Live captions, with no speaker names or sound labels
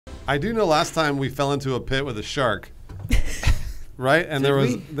I do know last time we fell into a pit with a shark. Right? And there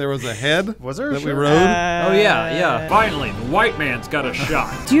was a head was there that a we shark? rode. Oh, yeah. Finally, the white man's got a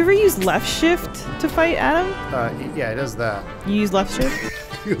shot. Do you ever use left shift to fight Adam? Yeah, it does that. You use left shift?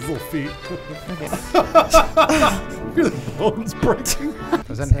 His little feet. Okay. Your bones breaking.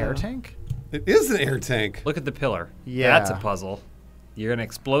 Was that an air tank? It is an air tank. Look at the pillar. Yeah. That's a puzzle. You're going to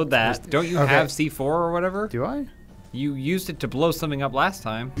explode that. Don't you have C4 or whatever? Do I? You used it to blow something up last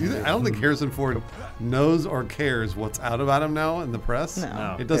time. I don't think Harrison Ford knows or cares what's out about him now in the press.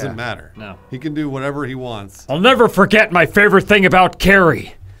 No. It doesn't matter. No. He can do whatever he wants. I'll never forget my favorite thing about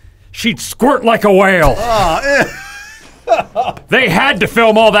Carrie. She'd squirt like a whale. They had to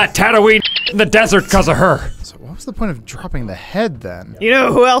film all that Tatooine in the desert because of her. So what was the point of dropping the head then? You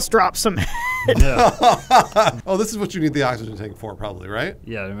know who else drops some head? Oh, this is what you need the oxygen tank for, probably, right?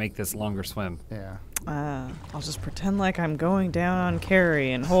 Yeah, to make this longer swim. Yeah. I'll just pretend like I'm going down on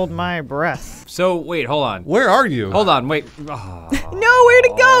Carrie and hold my breath. So, wait, hold on. Where are you? Hold on, wait. No, where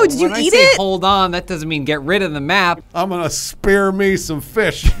to go? Did you When I eat say it? hold on, that doesn't mean get rid of the map. I'm gonna spare me some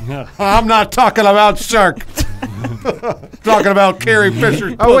fish. I'm not talking about shark. Talking about Carrie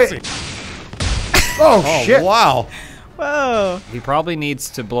Fisher's pussy. Wait. Oh, shit. Wow. Whoa. He probably needs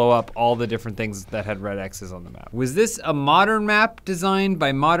to blow up all the different things that had red X's on the map. Was this a modern map designed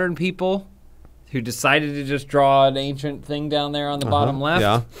by modern people who decided to just draw an ancient thing down there on the bottom left?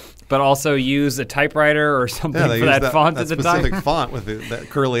 Yeah. But also use a typewriter or something Yeah, they for used that font that at the time? specific font with that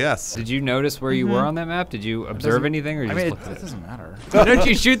curly S. Did you notice where you were on that map? Did you observe anything, or you I just mean, looked at it doesn't matter. Why don't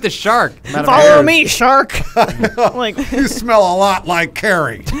you shoot the shark? Follow me, shark. Like, You smell a lot like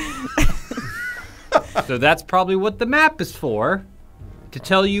Carrie. So that's probably what the map is for, to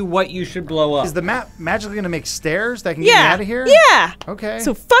tell you what you should blow up. Is the map magically going to make stairs that can get me yeah, out of here? yeah. Okay.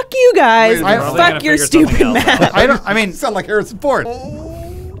 So fuck you guys. Wait, And I'm fuck your stupid map. I mean, You sound like Harrison Ford.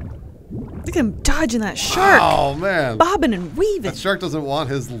 Look at him dodging that shark. Oh man. Bobbing and weaving. That shark doesn't want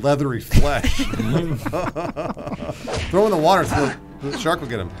his leathery flesh. Throw him in the water so the shark will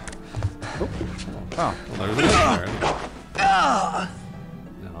get him. oh. Well, there's an there.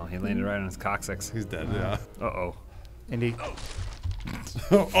 No, he landed right on his coccyx. He's dead, yeah. Uh-oh. Indy.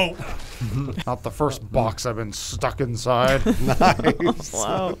 Oh. Not the first box I've been stuck inside. Nice.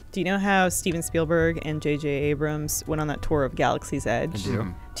 Wow. Do you know how Steven Spielberg and J.J. Abrams went on that tour of Galaxy's Edge? I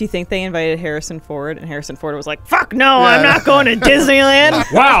do. Do you think they invited Harrison Ford, and Harrison Ford was like, fuck no, I'm not going to Disneyland?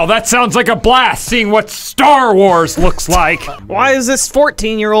 Wow, that sounds like a blast, seeing what Star Wars looks like. Why is this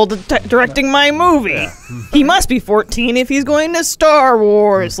 14-year-old directing my movie? He must be 14 if he's going to Star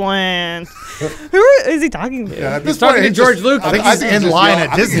Wars land. Who is he talking to? Yeah, at this talking point, to he's George just- Lucas. I think he's in line at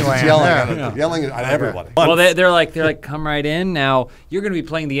I think he's just Disneyland. Yelling, Yeah. yelling at everybody. Well, they're like, come right in. Now, you're going to be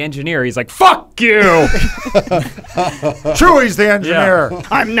playing the engineer. He's like, fuck you. Chewie's the engineer.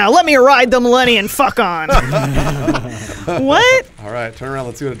 Now let me ride the Millennium fuck on. What? All right, turn around.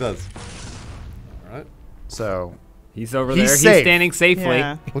 Let's see what it does. All right. So, He's over He's there. safe. He's standing safely.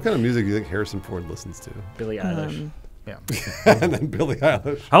 Yeah. What kind of music do you think Harrison Ford listens to? Billie Eilish. yeah. And then Billie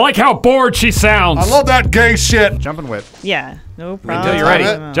Eilish. I like how bored she sounds. I love that gay shit. Jump and whip. Yeah, no problem. Until you're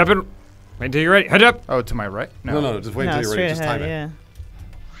Time ready. it. Jump in. Wait until you're ready. Head up. Oh, to my right? No, just wait No, until you're straight ready. Just ahead, time it. yeah.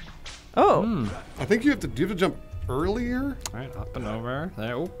 Oh, I think you have to. Do you have to jump earlier? All right, up and over.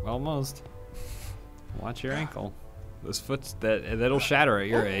 There, oh, almost. Watch your ankle. Those foot's that'll shatter at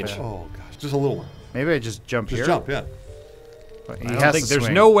your age. Oh gosh, just a little one. Maybe I just jump Just here. jump, yeah. But he I don't has think to there's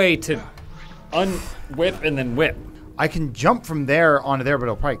swing. no way to unwhip and then whip. I can jump from there onto there, but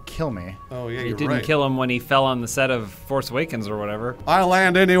it'll probably kill me. Oh yeah, It you're didn't right. kill him when he fell on the set of Force Awakens or whatever. I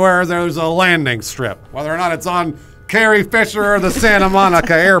land anywhere there's a landing strip, whether or not it's on Carrie Fisher or the Santa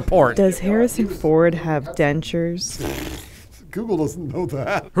Monica Airport. does Harrison Ford have dentures? Google doesn't know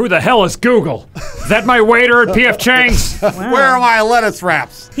that. Who the hell is Google? Is that my waiter at P.F. Chang's? Where are my lettuce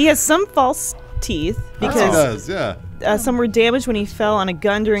wraps? He has some false teeth He because does, yeah. some were damaged when he fell on a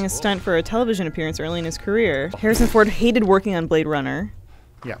gun during a stunt for a television appearance early in his career. Harrison Ford hated working on Blade Runner.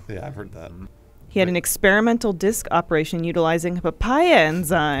 Yeah. Yeah, I've heard that. He had an experimental disc operation utilizing a papaya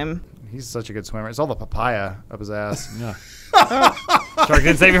enzyme. He's such a good swimmer. It's all the papaya up his ass. Yeah. Shark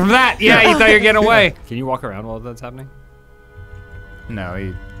didn't save you from that. Yeah, you thought you were getting away. Can you walk around while that's happening? No,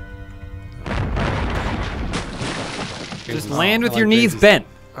 he. Just Oh, land with I your like knees James's- bent.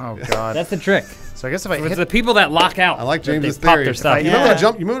 Oh God. That's the trick. So I guess if I It's hit the people that lock out. I like that James's they pop theory. their stuff. You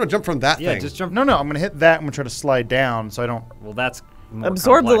might want to jump from that Yeah, thing. just jump. No, I'm gonna hit that. I'm gonna try to slide down, so I don't. Well, that's more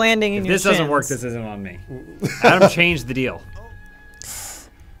Absorb the complex. landing in If your this doesn't work, shins. this isn't on me. Adam changed the deal.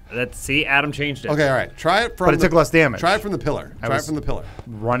 See, Adam changed it. Okay, all right. Try it from. But it took less damage. Try it from the pillar. Try it from the pillar,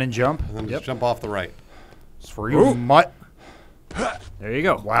 Run and jump. and then just jump off the right. It's for you, mutt. There you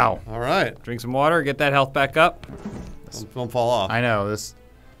go. Wow. All right. Drink some water, get that health back up. Don't fall off. I know this.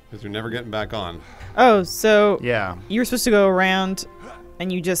 Because you're never getting back on. Oh, so Yeah. you were supposed to go around,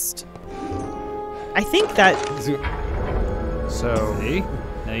 and you just. I think that. So See?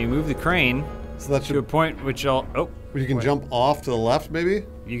 Now you move the crane So that to a should. point which you can jump off to the left, maybe.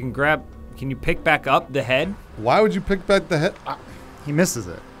 you can grab. Can you pick back up the head? Why would you pick back the head? he misses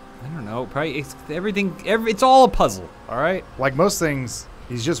it. I don't know. Probably it's everything. It's all a puzzle. All right. Like most things,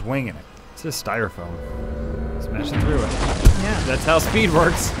 he's just winging it. It's just styrofoam. Smashing through it. Yeah. That's how speed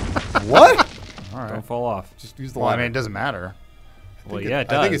works. What? All right. Don't fall off. Just use the Well, I ladder. mean, it doesn't matter. Well, yeah, it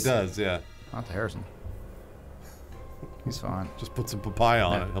does. I think it does. Yeah. Not to Harrison. He's fine. Just put some papaya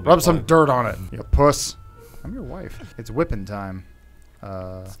on it. He'll be Rub some fine. dirt on it. You puss. I'm your wife. It's whipping time.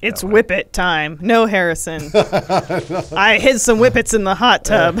 It's whippet time. No, Harrison. I hid some whippets in the hot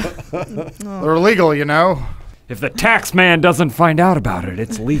tub. They're illegal, you know. If the tax man doesn't find out about it,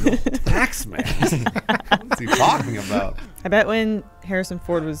 it's legal. Tax man. What's he talking about? I bet when Harrison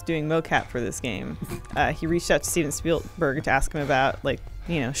Ford was doing mocap for this game, he reached out to Steven Spielberg to ask him about, like,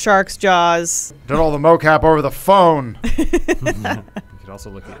 sharks, Jaws. Did all the mocap over the phone. You could also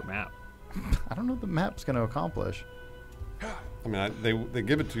look at your map. I don't know what the map's going to accomplish. I mean, they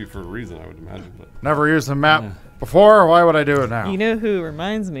give it to you for a reason, I would imagine. But Never used the map before. Why would I do it now? You know who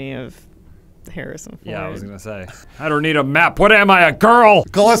reminds me of Harrison Ford? Yeah, I was gonna say. I don't need a map. What am I, a girl?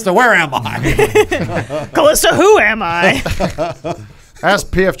 Callista, where am I? Callista, who am I?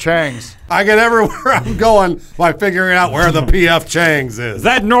 Ask P.F. Chang's. I get everywhere I'm going by figuring out where the P.F. Chang's is. Is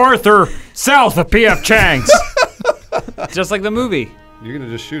that north or south of P.F. Chang's? Just like the movie. You're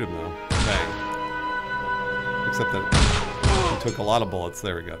gonna just shoot him though. Bang. Except that he took a lot of bullets.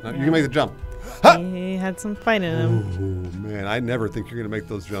 There we go. Now you can make the jump. He had some fight in him. Oh man, I never think you're gonna make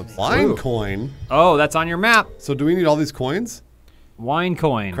those jumps. Wine coin. Oh, that's on your map. So do we need all these coins? Wine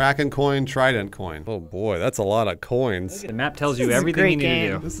coin. Kraken coin, trident coin. Oh boy, that's a lot of coins. The map tells This you is a everything you great need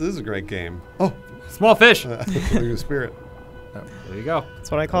to game. do. This is a great game. Oh, Small fish. look at the spirit. There you go. That's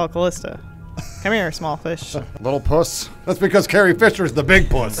what I call Callista. Come here, small fish. Little puss. That's because Carrie Fisher's the big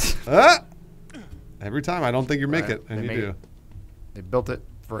puss. Every time I don't think you make it, and They you make do. it. They built it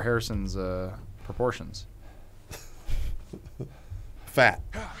for Harrison's proportions. Fat.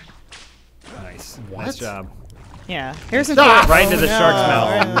 Nice. What? Nice job. Yeah. Harrison Ah! Ford. Right into the shark's mouth.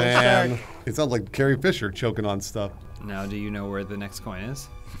 Right into the Man, shark. it sounds like Carrie Fisher choking on stuff. Now, do you know where the next coin is?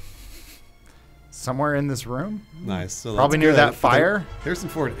 Somewhere in this room? Nice. So Probably that's near good. that But fire? Harrison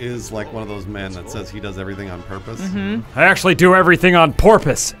Ford is like one of those men that says he does everything on purpose. I actually do everything on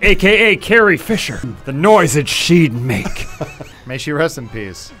porpoise, a.k.a. Carrie Fisher. The noise that she'd make. May she rest in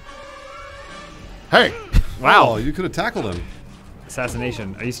peace. Hey! Wow, you could have tackled him.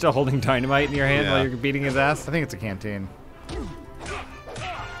 Assassination. Are you still holding dynamite in your hand Yeah. while you're beating his ass? I think it's a canteen.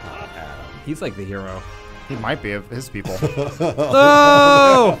 He's like the hero. He might be of his people.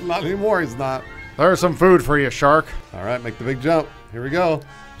 Oh! Not anymore, he's not. There's some food for you, shark. All right, make the big jump. Here we go.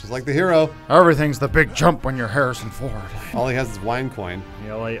 Just like the hero. Everything's the big jump when you're Harrison Ford. All he has is wine coin. He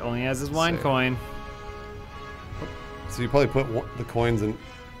only has his wine Sick. coin. So you probably put the coins in.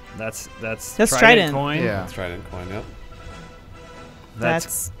 That's That's trident trident. coin. Yeah. Let's try it in coin, yep.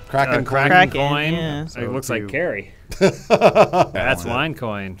 That's Kraken coin. Kraken Kraken, coin. yeah. It looks like you- Carrie. That That's one. wine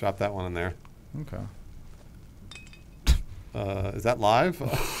coin. Drop that one in there. Okay. Is that live?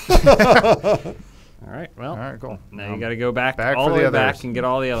 All right. Well, All right, cool. now you got to go back back all for the the way back others. and get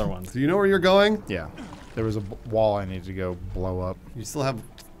all the other ones. Do you know where you're going? Yeah. There was a wall I needed to go blow up. You still have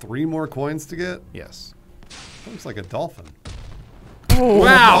 3 more coins to get? Yes. Looks like a dolphin.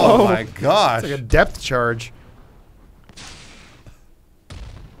 Wow. Oh my gosh. It's like a depth charge.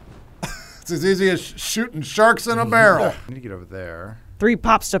 It's as easy as shooting sharks in a barrel. I need to get over there. 3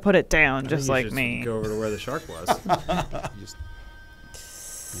 pops to put it down, just You like should me. Go over to where the shark was.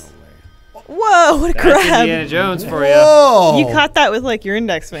 Whoa, what a That's crab. Indiana Jones for you. Whoa! You caught that with like your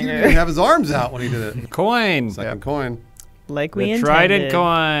index He didn't finger. have his arms out when he did it. Coin. Second coin. Like we The intended.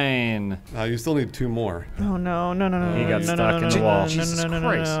 trident coin. You still need 2 more. Oh no, no, no, no. He got no, stuck no, in no, the no, wall. No, no, Jesus no, no, no,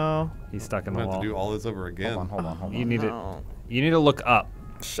 Christ. no. He's stuck in I'm the gonna have wall. to do all this over again. Hold on. You need it. No. You need to look up.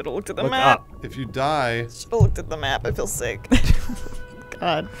 Should have looked at the Look map. up. If you die, Should have looked at the map. I feel sick.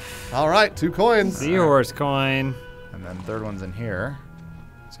 God. all right, 2 coins. Seahorse coin. And then third one's in here.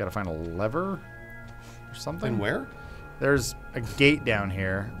 Just got to find a lever or something. And where? There's a gate down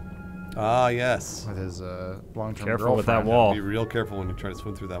here Ah, yes. with his long-term Careful with that girlfriend. wall. Be real careful when you try to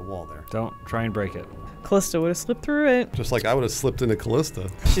swim through that wall there. Don't try and break it. Callista would have slipped through it. Just like I would have slipped into Callista.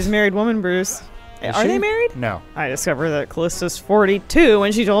 She's a married woman, Bruce. Are they married? No. I discovered that Callista's 42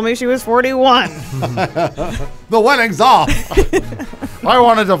 when she told me she was 41. The wedding's off. I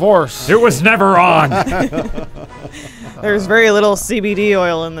want a divorce. It was never on. There's very little CBD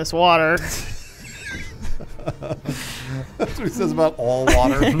oil in this water. That's what he says about all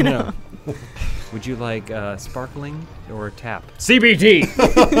water. No. Would you like sparkling or tap? CBD.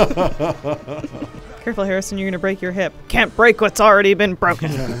 Careful, Harrison, you're going to break your hip. Can't break what's already been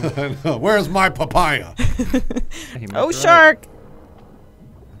broken. Where's my papaya? He might Oh, be right. shark!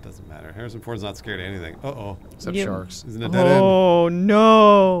 It doesn't matter. Harrison Ford's not scared of anything. Uh-oh. Except You- sharks. He's in a dead end. Oh,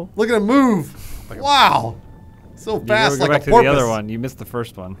 no. Look at him move. Wow. So You fast, go like back a to porpoise. the other one. You missed the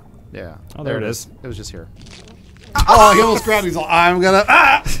first one. Yeah. Oh, there it is. It was just here. Oh, he almost grabbed it. He's like, I'm gonna.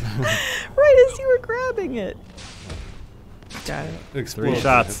 Ah! Right as you were grabbing it. Got it. It 3 explodes.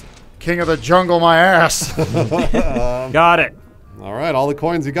 shots. King of the jungle, my ass. Got it. All right, all the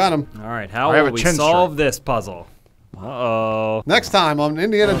coins, you got them. All right, how I have will a we chin solve this puzzle? Uh-oh. Next time on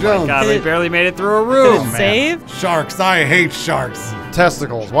Indiana Jones. God, we barely made it through a Did room. it save? Sharks. I hate sharks.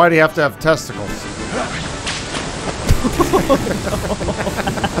 Testicles. Why do you have to have testicles?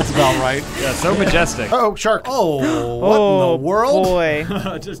 That's about right. Yeah, so majestic. Oh, shark. Oh, what Oh, in the world? boy.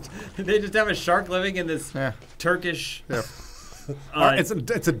 They just have a shark living in this Yeah. Turkish. Yeah. It's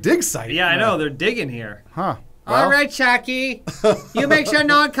a dig site. Yeah, I know. They're digging here. Huh. All right, Sharky. You make sure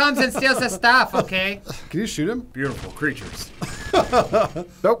no one comes and steals the stuff, okay? Can you shoot him? Beautiful creatures.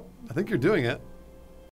 Nope. I think you're doing it.